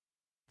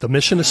The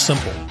mission is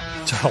simple: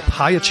 to help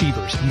high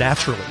achievers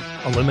naturally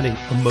eliminate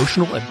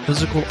emotional and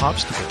physical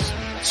obstacles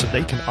so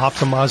they can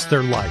optimize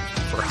their life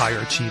for higher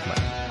achievement.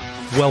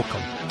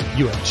 Welcome.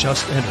 You have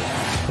just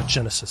entered the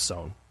Genesis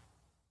Zone.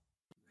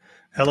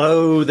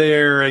 Hello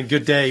there and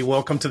good day.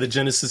 Welcome to the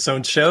Genesis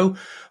Zone show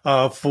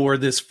for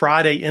this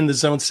Friday in the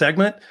Zone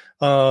segment.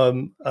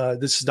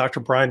 This is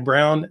Dr. Brian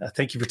Brown.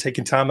 Thank you for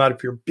taking time out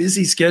of your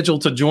busy schedule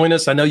to join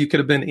us. I know you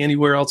could have been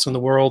anywhere else in the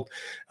world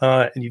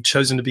and you've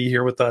chosen to be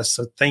here with us.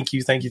 So thank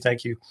you.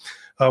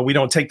 We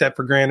don't take that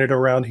for granted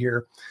around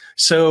here.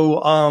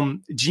 So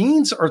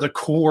genes are the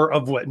core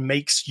of what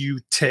makes you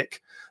tick.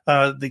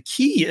 The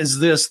key is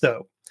this,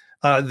 though.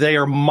 They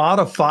are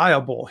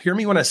modifiable. Hear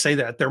me when I say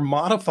that. They're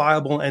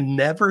modifiable and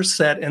never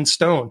set in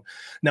stone.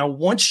 Now,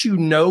 once you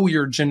know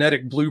your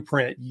genetic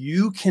blueprint,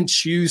 you can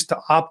choose to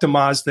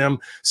optimize them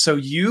so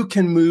you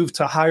can move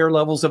to higher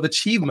levels of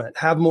achievement,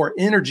 have more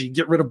energy,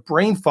 get rid of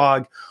brain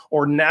fog,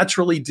 or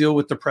naturally deal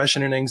with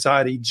depression and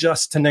anxiety,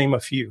 just to name a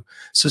few.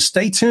 So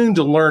stay tuned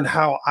to learn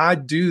how I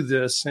do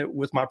this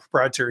with my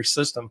proprietary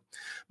system.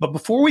 But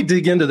before we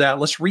dig into that,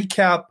 let's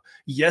recap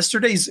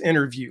yesterday's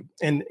interview.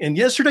 And in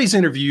yesterday's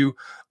interview,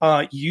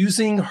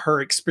 using her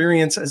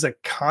experience as a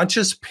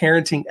conscious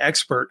parenting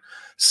expert,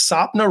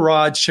 Sapna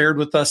Raj shared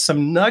with us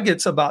some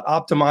nuggets about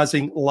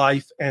optimizing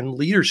life and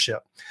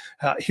leadership.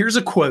 Here's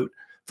a quote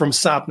from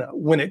Sapna.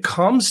 When it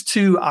comes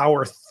to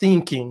our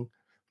thinking,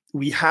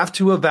 we have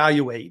to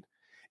evaluate,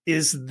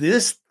 is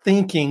this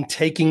thinking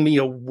taking me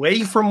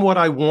away from what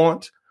I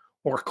want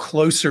or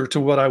closer to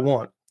what I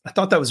want? I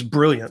thought that was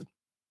brilliant.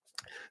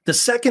 The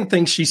second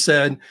thing she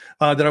said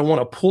that I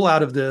want to pull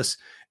out of this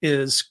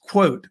is,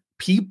 quote,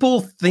 people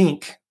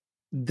think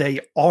they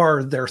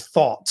are their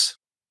thoughts.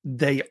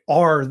 They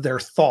are their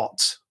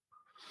thoughts.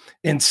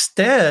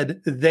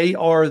 Instead, they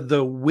are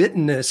the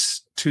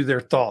witness to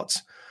their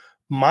thoughts.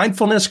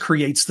 Mindfulness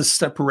creates the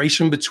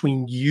separation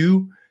between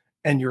you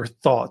and your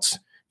thoughts.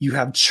 You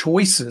have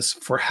choices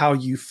for how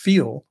you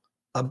feel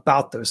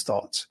about those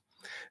thoughts.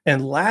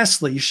 And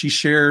lastly, she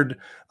shared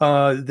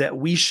that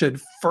we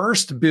should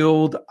first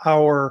build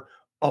our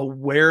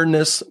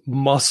awareness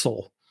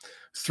muscle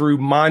through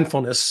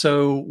mindfulness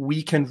so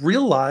we can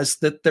realize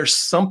that there's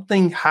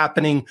something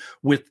happening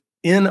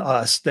within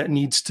us that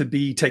needs to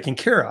be taken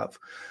care of.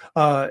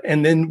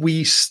 And then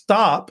we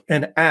stop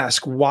and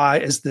ask, why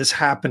is this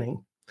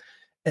happening?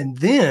 And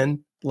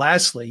then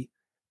lastly,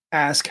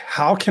 ask,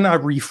 how can I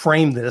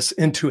reframe this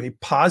into a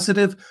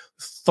positive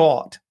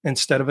thought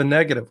instead of a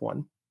negative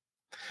one?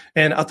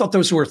 And I thought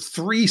those were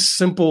three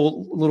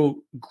simple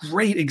little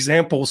great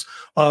examples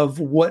of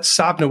what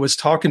Sapna was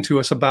talking to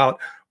us about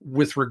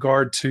with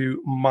regard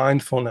to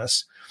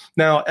mindfulness.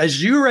 Now,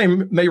 as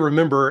you may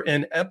remember,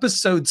 in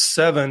episode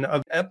 7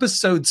 of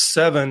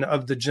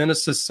the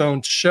Genesis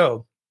Zone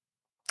show,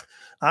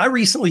 I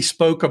recently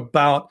spoke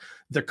about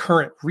the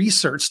current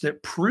research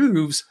that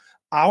proves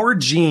our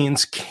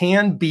genes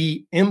can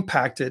be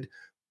impacted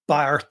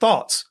by our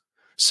thoughts.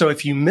 So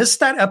if you missed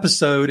that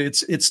episode,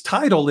 its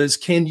title is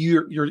Can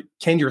Your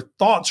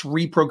Thoughts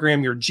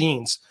Reprogram Your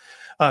Genes?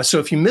 So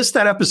if you missed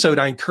that episode,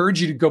 I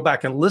encourage you to go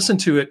back and listen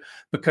to it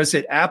because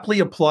it aptly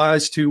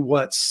applies to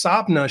what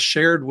Sapna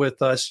shared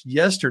with us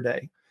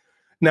yesterday.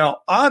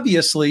 Now,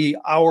 obviously,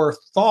 our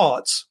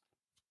thoughts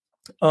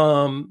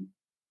are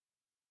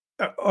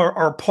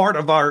part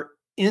of our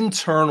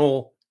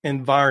internal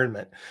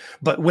environment.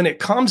 But when it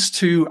comes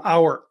to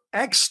our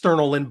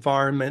external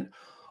environment,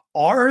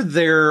 are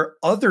there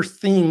other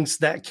things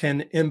that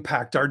can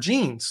impact our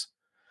genes?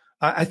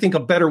 I think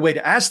a better way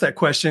to ask that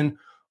question,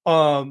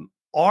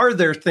 are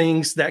there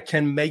things that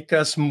can make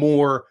us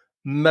more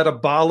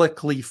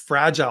metabolically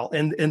fragile?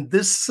 And in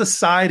this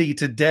society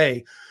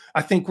today,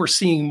 I think we're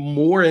seeing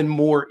more and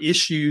more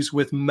issues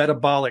with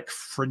metabolic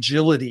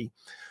fragility.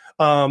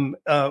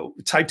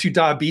 Type 2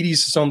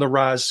 diabetes is on the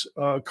rise.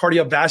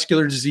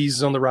 Cardiovascular disease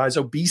is on the rise.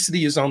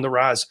 Obesity is on the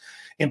rise.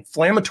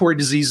 Inflammatory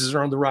diseases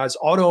are on the rise.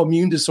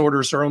 Autoimmune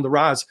disorders are on the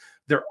rise.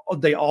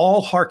 They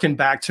all harken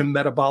back to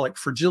metabolic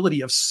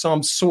fragility of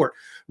some sort,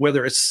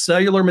 whether it's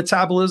cellular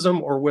metabolism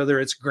or whether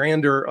it's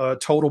grander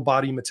total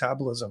body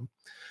metabolism.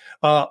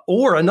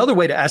 Or another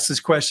way to ask this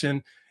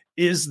question,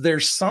 is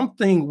there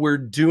something we're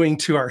doing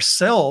to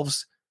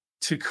ourselves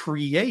to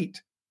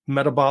create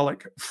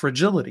metabolic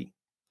fragility?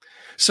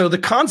 So the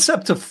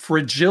concept of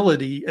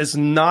fragility is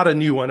not a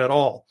new one at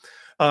all.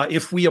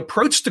 If we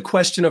approach the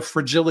question of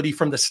fragility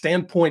from the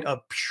standpoint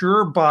of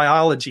pure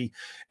biology,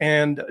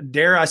 and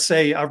dare I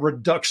say a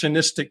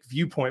reductionistic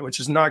viewpoint,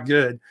 which is not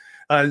good,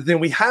 then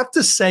we have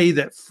to say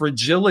that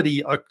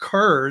fragility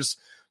occurs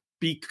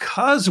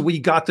because we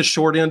got the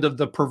short end of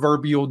the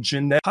proverbial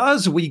genetic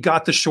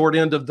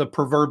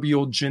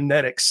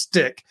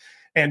stick.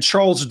 And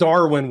Charles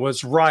Darwin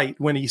was right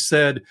when he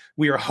said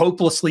we are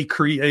hopelessly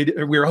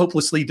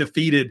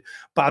defeated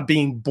by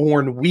being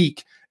born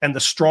weak, and the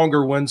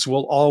stronger ones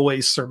will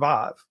always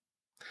survive.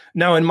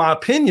 Now, in my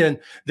opinion,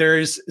 there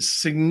is a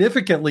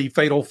significantly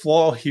fatal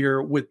flaw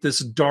here with this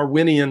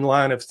Darwinian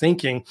line of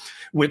thinking,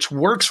 which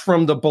works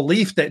from the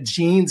belief that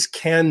genes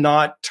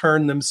cannot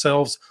turn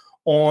themselves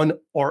on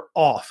or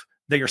off.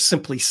 They are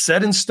simply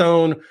set in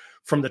stone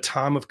from the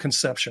time of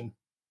conception.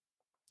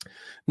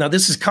 Now,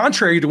 this is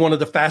contrary to one of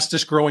the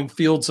fastest growing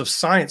fields of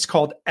science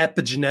called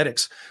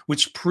epigenetics,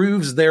 which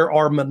proves there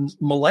are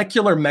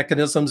molecular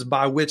mechanisms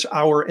by which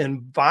our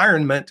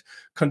environment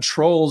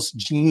controls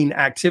gene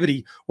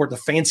activity, or the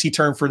fancy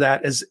term for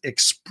that is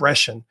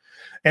expression.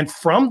 And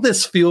from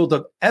this field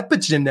of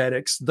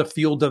epigenetics, the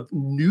field of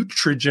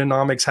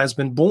nutrigenomics has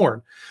been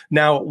born.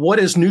 Now, what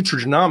is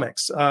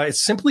nutrigenomics?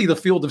 It's simply the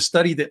field of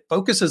study that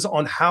focuses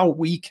on how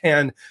we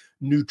can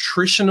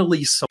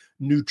nutritionally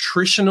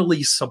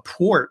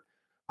support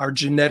our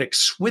genetic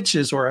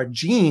switches or our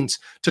genes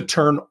to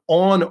turn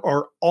on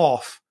or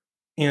off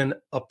in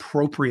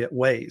appropriate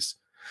ways.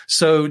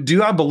 So,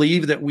 do I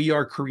believe that we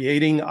are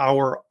creating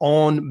our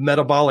own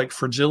metabolic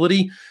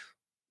fragility?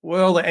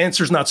 Well, the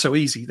answer is not so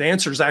easy. The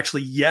answer is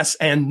actually yes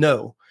and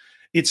no.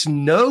 It's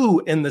no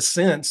in the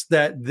sense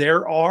that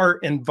there are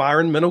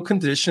environmental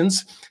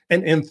conditions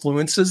and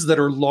influences that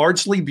are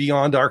largely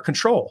beyond our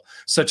control,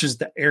 such as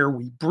the air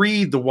we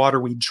breathe, the water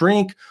we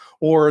drink,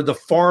 or the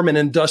farm and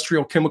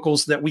industrial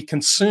chemicals that we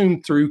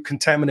consume through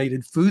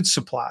contaminated food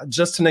supply,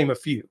 just to name a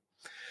few.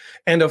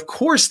 And of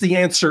course, the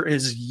answer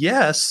is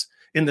yes,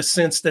 in the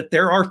sense that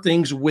there are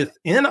things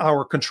within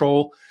our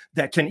control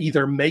that can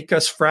either make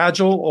us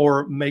fragile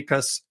or make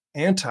us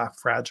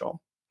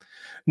anti-fragile.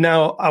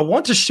 Now, I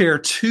want to share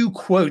two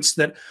quotes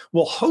that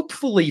will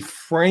hopefully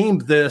frame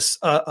this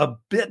a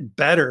bit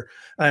better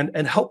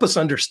and help us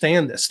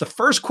understand this. The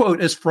first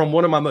quote is from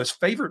one of my most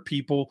favorite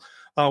people,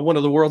 one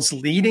of the world's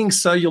leading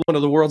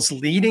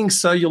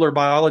cellular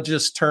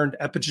biologists turned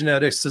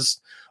epigeneticists,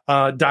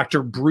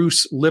 Dr.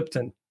 Bruce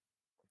Lipton.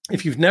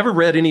 If you've never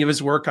read any of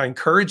his work, I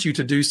encourage you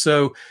to do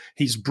so.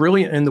 He's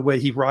brilliant in the way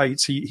he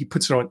writes. He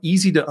puts it on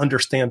easy to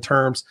understand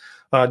terms.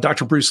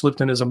 Dr. Bruce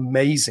Lipton is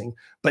amazing.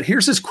 But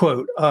here's his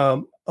quote.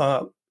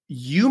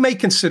 You may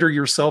consider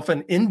yourself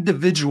an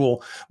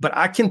individual, but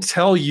I can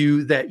tell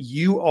you that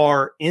you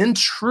are in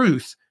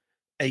truth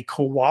a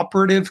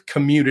cooperative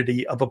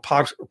community of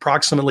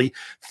approximately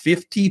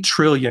 50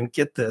 trillion,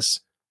 get this,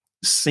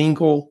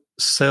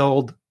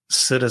 single-celled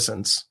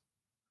citizens.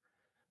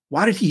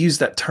 Why did he use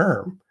that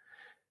term?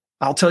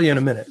 I'll tell you in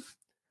a minute.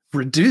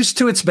 Reduced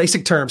to its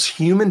basic terms,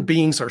 human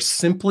beings are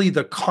simply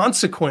the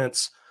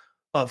consequence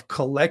of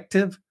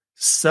collective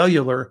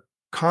cellular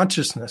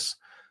consciousness.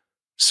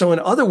 So in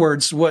other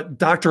words, what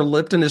Dr.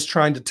 Lipton is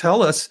trying to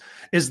tell us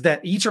is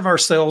that each of our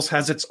cells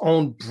has its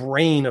own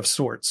brain of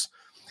sorts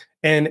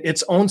and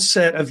its own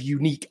set of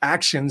unique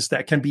actions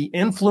that can be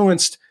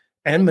influenced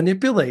and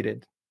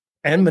manipulated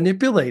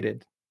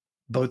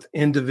both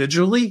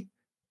individually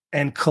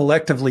and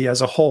collectively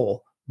as a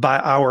whole by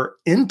our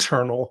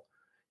internal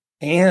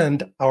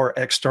and our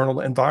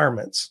external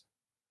environments.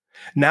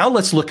 Now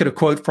let's look at a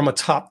quote from a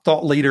top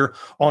thought leader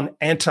on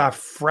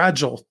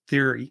anti-fragile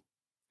theory.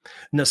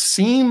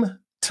 Nassim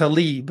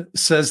Taleb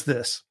says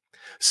this: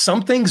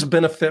 some things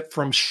benefit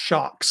from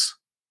shocks.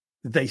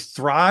 They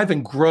thrive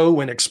and grow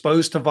when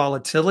exposed to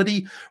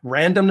volatility,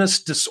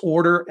 randomness,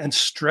 disorder, and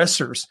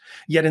stressors.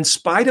 Yet in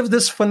spite of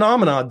this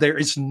phenomenon, there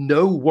is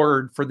no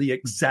word for the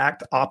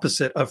exact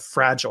opposite of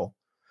fragile.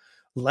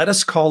 Let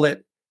us call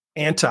it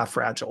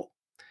anti-fragile.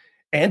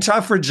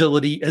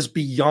 Anti-fragility is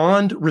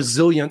beyond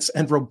resilience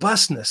and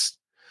robustness.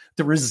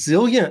 The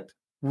resilient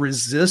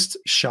resist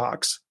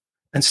shocks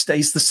and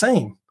stays the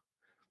same.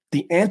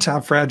 The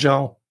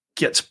anti-fragile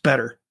gets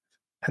better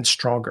and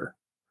stronger.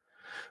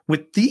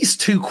 With these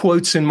two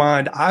quotes in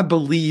mind, I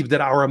believe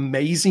that our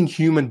amazing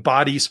human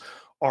bodies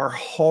are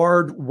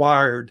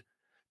hardwired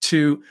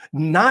to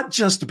not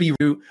just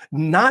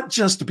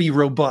be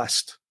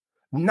robust,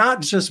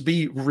 not just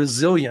be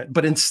resilient,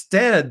 but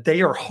instead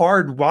they are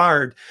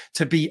hardwired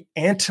to be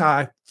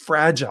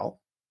anti-fragile.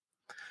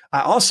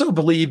 I also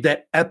believe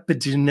that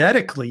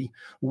epigenetically,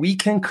 we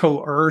can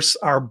coerce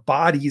our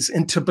bodies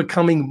into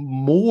becoming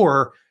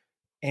more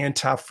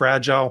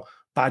anti-fragile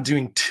by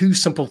doing two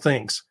simple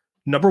things.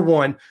 Number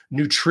one,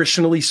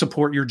 nutritionally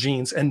support your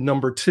genes. And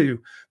number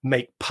two,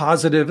 make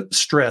positive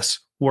stress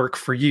work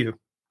for you.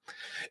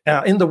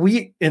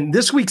 In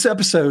this week's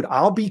episode,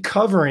 I'll be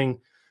covering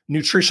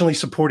nutritionally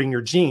supporting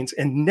your genes.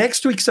 And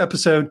next week's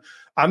episode,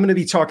 I'm going to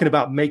be talking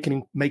about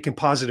making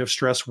positive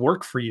stress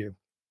work for you.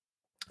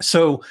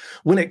 So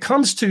when it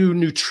comes to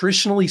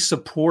nutritionally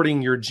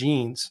supporting your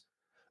genes,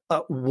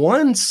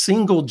 one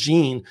single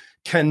gene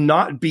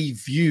cannot be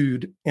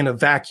viewed in a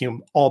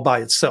vacuum all by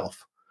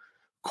itself.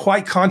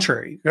 Quite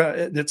contrary,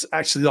 it's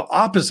actually the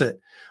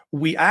opposite.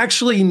 We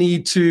actually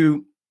need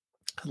to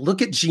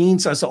look at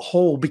genes as a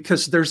whole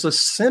because there's a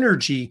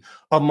synergy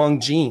among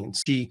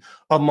genes.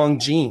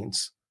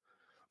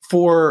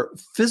 For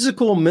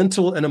physical,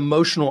 mental, and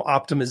emotional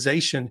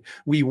optimization,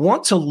 we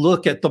want to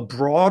look at the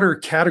broader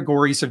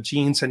categories of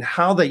genes and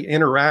how they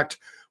interact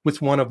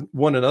with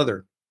one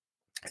another.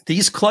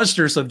 These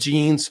clusters of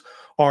genes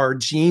are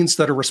genes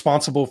that are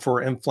responsible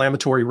for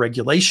inflammatory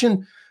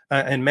regulation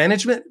and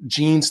management,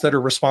 genes that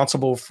are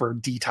responsible for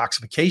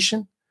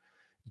detoxification,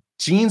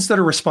 genes that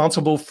are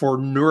responsible for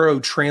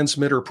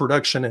neurotransmitter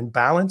production and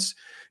balance,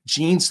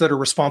 genes that are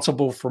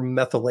responsible for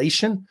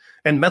methylation.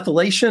 And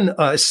methylation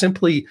is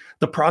simply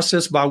the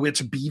process by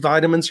which B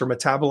vitamins are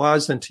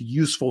metabolized into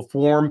useful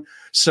form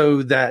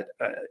so that,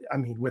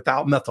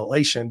 without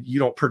methylation, you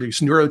don't produce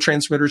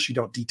neurotransmitters, you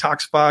don't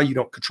detoxify, you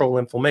don't control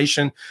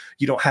inflammation,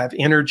 you don't have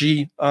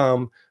energy.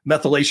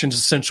 Methylation is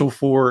essential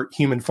for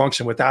human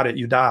function. Without it,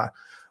 you die.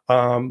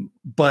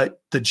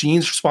 But the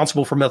genes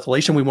responsible for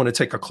methylation, we want to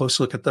take a close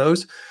look at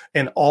those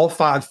in all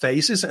 5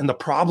 phases. And the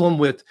problem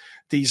with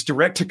these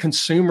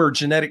direct-to-consumer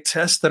genetic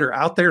tests that are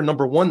out there,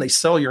 number one, they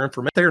sell your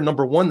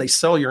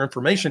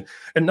information.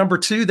 And number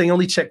two, they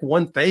only check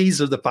one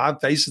phase of the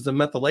 5 phases of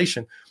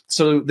methylation.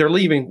 So they're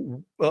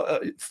leaving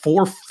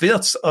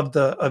 4/5 of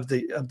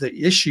the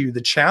issue,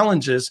 the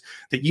challenges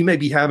that you may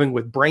be having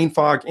with brain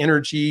fog,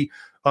 energy,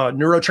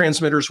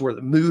 neurotransmitters, where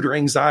the mood or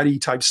anxiety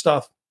type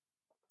stuff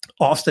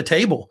off the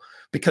table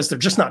because they're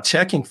just not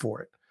checking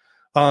for it.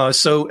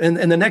 So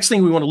the next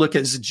thing we want to look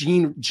at is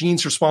the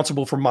genes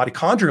responsible for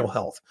mitochondrial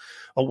health.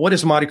 What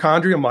is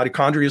mitochondria?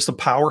 Mitochondria is the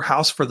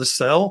powerhouse for the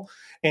cell.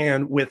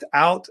 And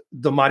without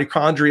the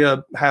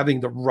mitochondria having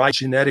the right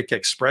genetic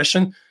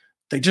expression,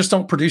 they just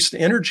don't produce the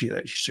energy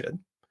that you should.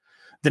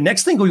 The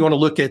next thing we want to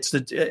look at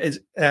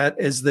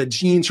is the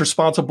genes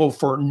responsible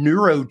for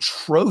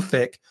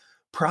neurotrophic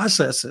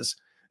processes.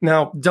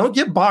 Now, don't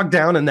get bogged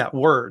down in that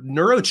word.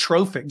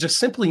 Neurotrophic just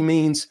simply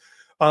means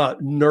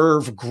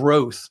nerve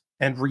growth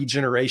and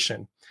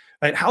regeneration.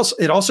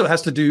 It also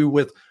has to do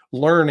with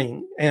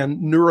learning and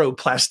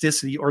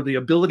neuroplasticity, or the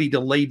ability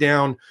to lay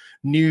down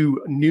new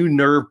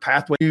nerve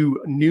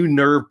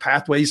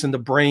pathways in the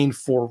brain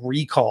for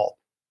recall,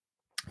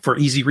 for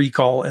easy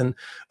recall and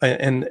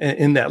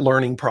in that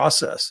learning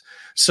process.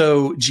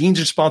 So genes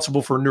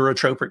responsible for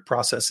neurotropic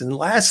process. And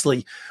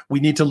lastly, we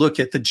need to look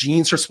at the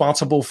genes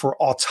responsible for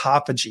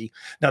autophagy.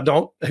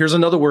 Now, here's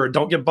another word.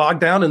 Don't get bogged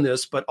down in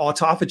this, but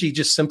autophagy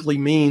just simply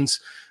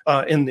means,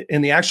 in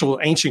the actual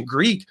ancient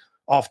Greek,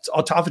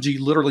 autophagy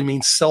literally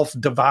means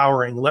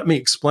self-devouring. Let me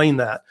explain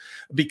that.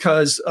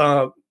 Because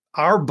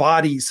our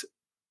bodies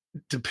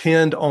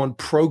depend on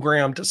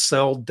programmed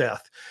cell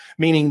death,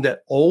 meaning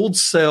that old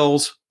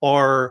cells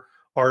are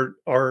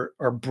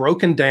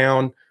broken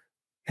down,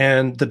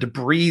 and the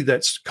debris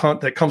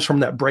that comes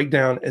from that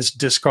breakdown is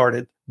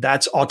discarded.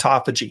 That's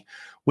autophagy.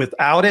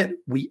 Without it,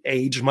 we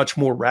age much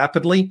more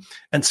rapidly.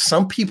 And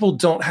some people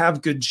don't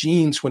have good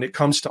genes when it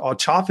comes to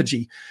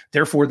autophagy.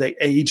 Therefore, they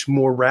age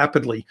more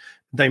rapidly.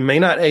 They may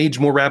not age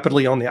more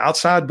rapidly on the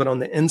outside, but on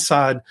the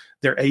inside,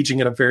 they're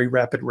aging at a very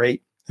rapid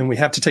rate. And we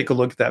have to take a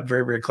look at that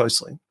very, very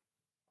closely.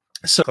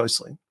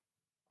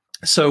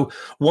 So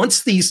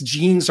once these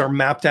genes are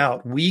mapped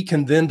out, we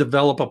can then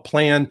develop a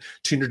plan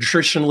to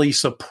nutritionally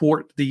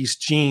support these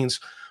genes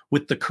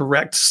with the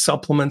correct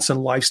supplements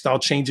and lifestyle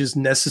changes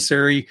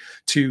necessary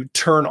to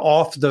turn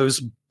off those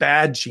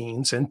bad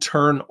genes and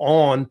turn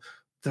on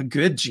the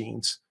good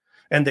genes.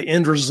 And the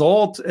end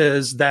result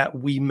is that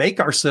we make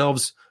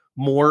ourselves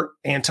more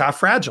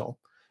anti-fragile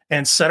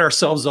and set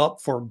ourselves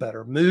up for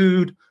better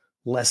mood,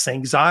 less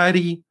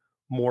anxiety,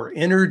 more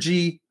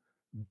energy,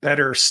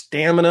 better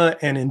stamina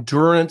and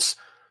endurance,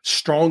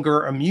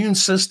 stronger immune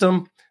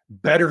system,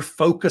 better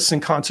focus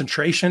and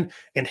concentration,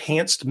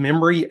 enhanced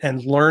memory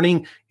and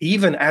learning,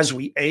 even as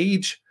we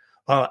age,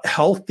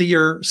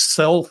 healthier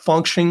cell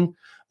function,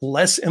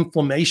 less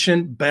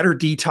inflammation, better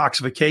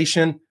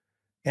detoxification,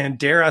 and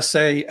dare I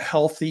say,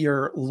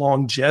 healthier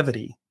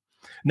longevity.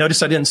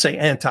 Notice I didn't say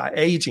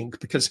anti-aging,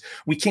 because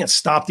we can't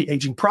stop the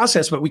aging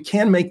process, but we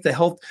can make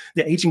the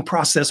aging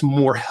process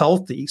more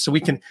healthy so we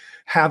can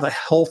have a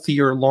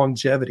healthier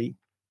longevity.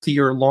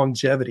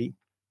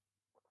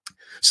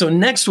 So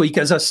next week,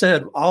 as I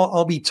said,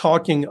 I'll be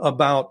talking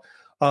about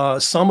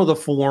some of the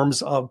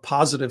forms of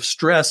positive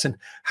stress and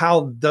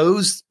how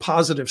those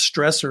positive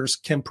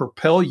stressors can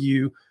propel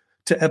you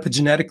to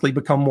epigenetically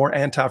become more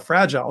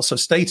anti-fragile. So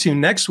stay tuned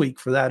next week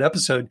for that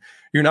episode.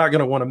 You're not going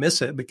to want to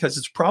miss it, because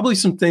it's probably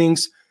some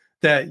things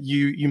that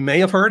you may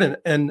have heard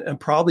and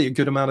probably a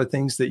good amount of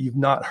things that you've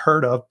not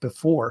heard of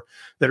before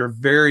that are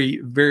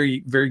very,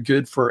 very, very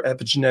good for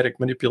epigenetic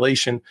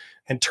manipulation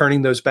and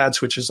turning those bad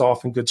switches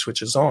off and good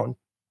switches on.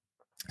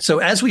 So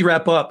as we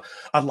wrap up,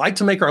 I'd like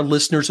to make our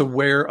listeners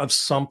aware of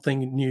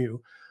something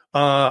new.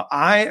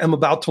 I am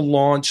about to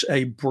launch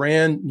a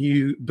brand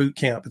new boot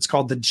camp. It's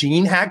called the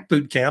Gene Hack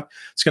Boot Camp.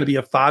 It's going to be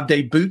a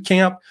 5-day boot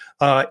camp.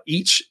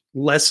 Each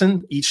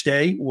lesson each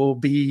day will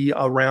be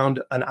around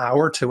an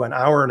hour to an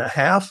hour and a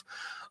half.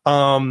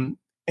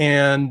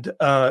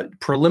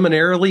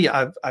 Preliminarily,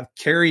 I've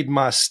carried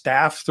my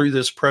staff through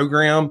this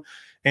program,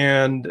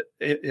 and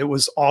it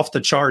was off the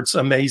charts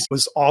amazing. It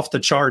was off the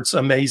charts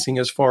amazing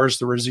as far as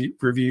the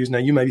reviews. Now,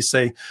 you may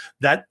say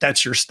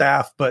that's your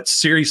staff, but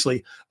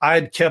seriously, I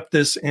had kept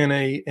this in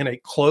a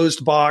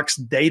closed box.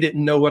 They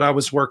didn't know what I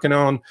was working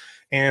on,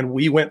 and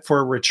we went for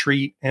a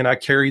retreat, and I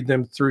carried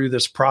them through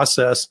this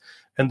process,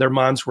 and their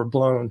minds were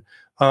blown.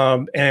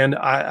 And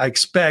I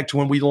expect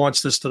when we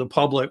launch this to the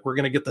public, we're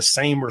going to get the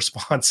same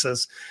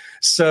responses.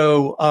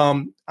 So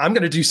I'm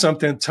going to do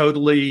something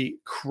totally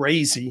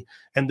crazy.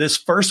 And this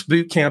first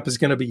boot camp is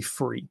going to be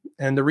free.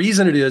 And the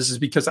reason it is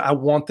because I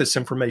want this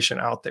information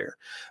out there.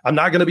 I'm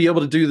not going to be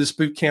able to do this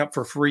boot camp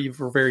for free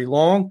for very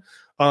long.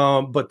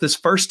 But this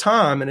first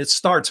time, and it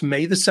starts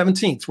May the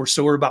 17th,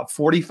 we're about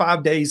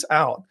 45 days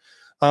out.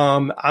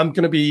 I'm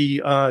going to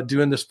be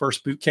doing this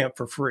first boot camp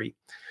for free.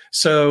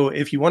 So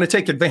if you want to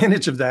take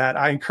advantage of that,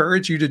 I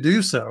encourage you to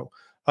do so.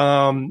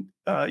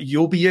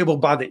 You'll be able,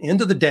 by the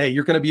end of the day,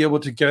 you're going to be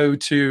able to go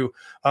to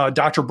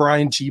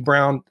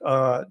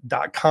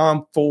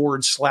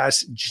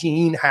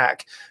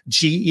drbriangBrown.com/GeneHack,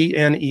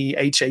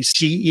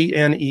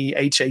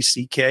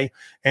 GeneHack,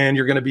 and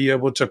you're going to be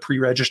able to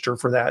pre-register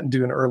for that and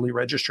do an early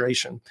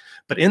registration.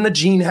 But in the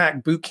Gene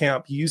Hack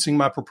Bootcamp, using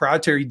my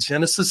proprietary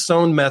Genesis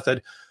Zone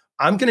method,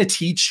 I'm going to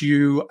teach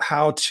you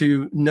how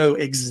to know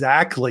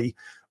exactly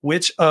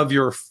which of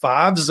your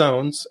 5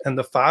 zones, and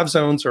the 5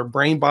 zones are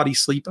brain, body,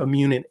 sleep,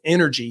 immune, and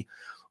energy,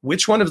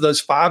 which one of those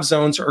 5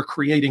 zones are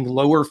creating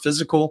lower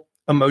physical,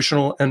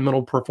 emotional, and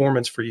mental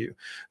performance for you.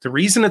 The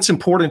reason it's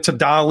important to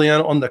dial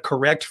in on the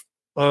correct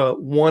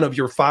one of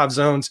your 5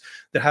 zones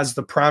that has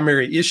the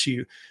primary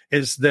issue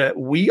is that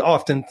we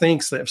often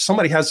think that if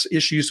somebody has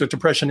issues with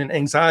depression and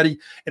anxiety,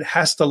 it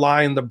has to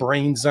lie in the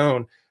brain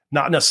zone.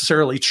 Not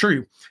necessarily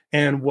true.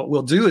 And what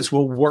we'll do is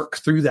we'll work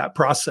through that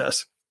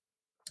process.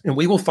 And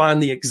we will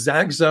find the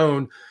exact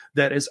zone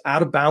that is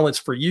out of balance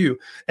for you.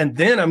 And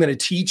then I'm going to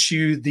teach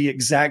you the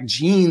exact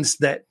genes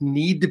that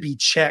need to be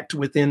checked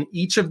within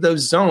each of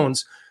those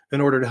zones in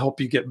order to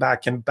help you get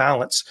back in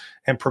balance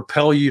and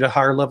propel you to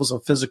higher levels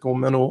of physical,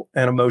 mental,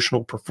 and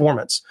emotional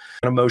performance.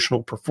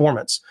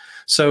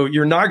 So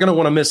you're not going to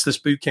want to miss this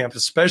boot camp,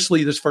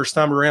 especially this first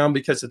time around,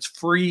 because it's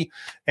free.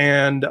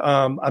 And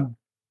I'm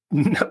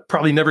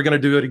probably never going to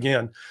do it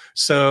again.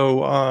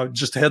 So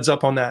just a heads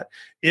up on that.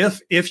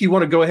 If you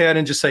want to go ahead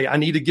and just say, I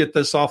need to get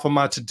this off of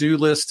my to-do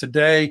list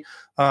today,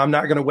 I'm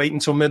not going to wait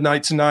until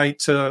midnight tonight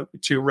to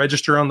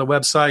register on the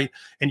website,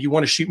 and you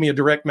want to shoot me a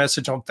direct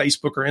message on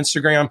Facebook or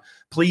Instagram,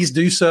 please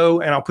do so,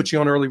 and I'll put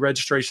you on early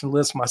registration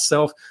list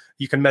myself.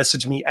 You can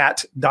message me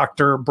at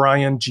Dr.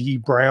 Brian G.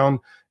 Brown,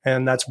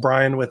 and that's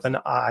Brian with an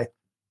I.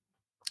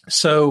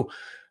 So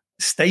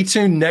stay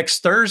tuned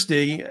next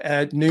Thursday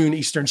at noon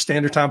Eastern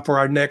Standard Time for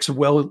our next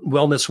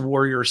Wellness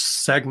Warriors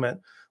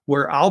segment,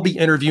 where I'll be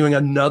interviewing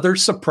another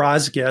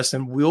surprise guest,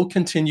 and we'll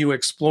continue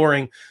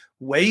exploring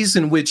ways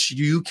in which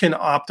you can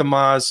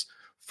optimize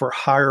for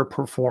higher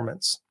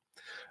performance.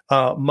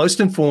 Most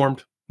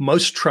informed,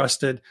 most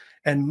trusted,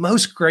 and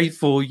most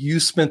grateful you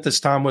spent this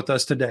time with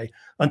us today.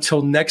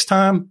 Until next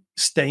time,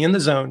 stay in the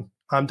zone.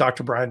 I'm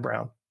Dr. Brian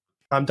Brown.